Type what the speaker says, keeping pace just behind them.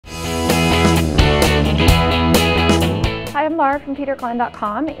Laura from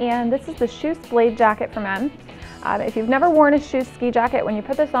peterglenn.com, and this is the KJUS Blade Jacket for men. If you've never worn a KJUS ski jacket, when you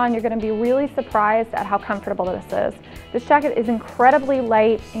put this on, you're going to be really surprised at how comfortable this is. This jacket is incredibly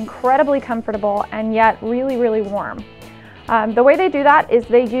light, incredibly comfortable, and yet really, really warm. The way they do that is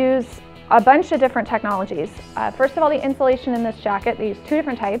they use a bunch of different technologies. First of all, the insulation in this jacket, they use two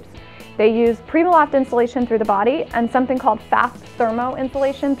different types. They use Primaloft insulation through the body and something called fast thermo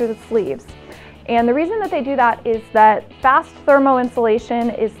insulation through the sleeves. And the reason that they do that is that fast thermo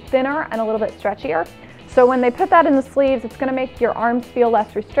insulation is thinner and a little bit stretchier. So when they put that in the sleeves, it's going to make your arms feel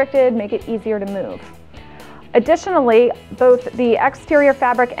less restricted, make it easier to move. Additionally, both the exterior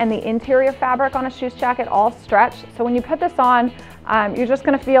fabric and the interior fabric on a KJUS jacket all stretch. So when you put this on, you're just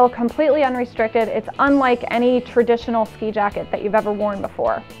going to feel completely unrestricted. It's unlike any traditional ski jacket that you've ever worn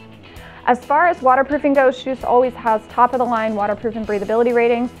before. As far as waterproofing goes, KJUS always has top of the line waterproof and breathability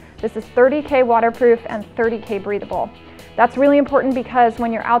ratings. This is 30K waterproof and 30K breathable. That's really important because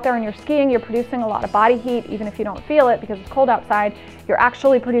when you're out there and you're skiing, you're producing a lot of body heat. Even if you don't feel it because it's cold outside, you're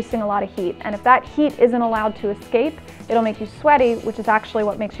actually producing a lot of heat. And if that heat isn't allowed to escape, it'll make you sweaty, which is actually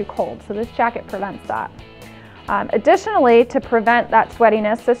what makes you cold. So this jacket prevents that. Additionally, to prevent that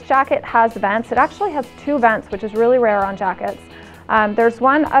sweatiness, this jacket has vents. It actually has two vents, which is really rare on jackets. There's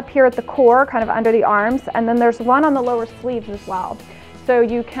one up here at the core, kind of under the arms, and then there's one on the lower sleeves as well. So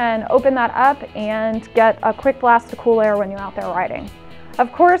you can open that up and get a quick blast of cool air when you're out there riding.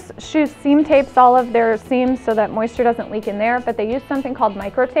 Of course, KJUS seam tapes all of their seams so that moisture doesn't leak in there, but they use something called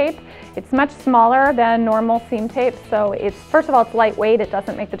micro tape. It's much smaller than normal seam tape, so first of all, it's lightweight. It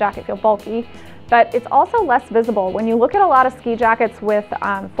doesn't make the jacket feel bulky, but it's also less visible. When you look at a lot of ski jackets with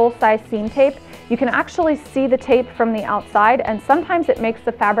full-size seam tape, you can actually see the tape from the outside, and sometimes it makes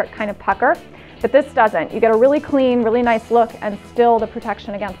the fabric kind of pucker. But this doesn't. You get a really clean, really nice look and still the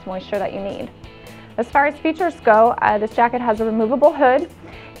protection against moisture that you need. As far as features go, this jacket has a removable hood.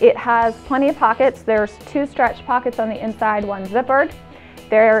 It has plenty of pockets. There's two stretch pockets on the inside, one zippered.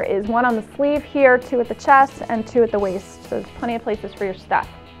 There is one on the sleeve here, two at the chest, and two at the waist. So there's plenty of places for your stuff.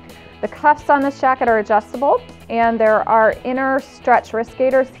 The cuffs on this jacket are adjustable, and there are inner stretch wrist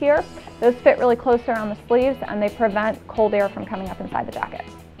gaiters here. Those fit really close around the sleeves, and they prevent cold air from coming up inside the jacket.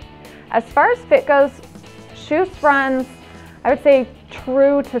 As far as fit goes, KJUS runs, I would say,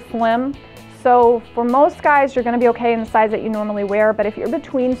 true to slim. So for most guys, you're going to be okay in the size that you normally wear, but if you're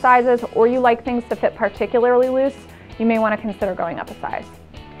between sizes or you like things to fit particularly loose, you may want to consider going up a size.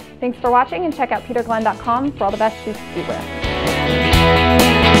 Thanks for watching, and check out peterglenn.com for all the best KJUS ski wear.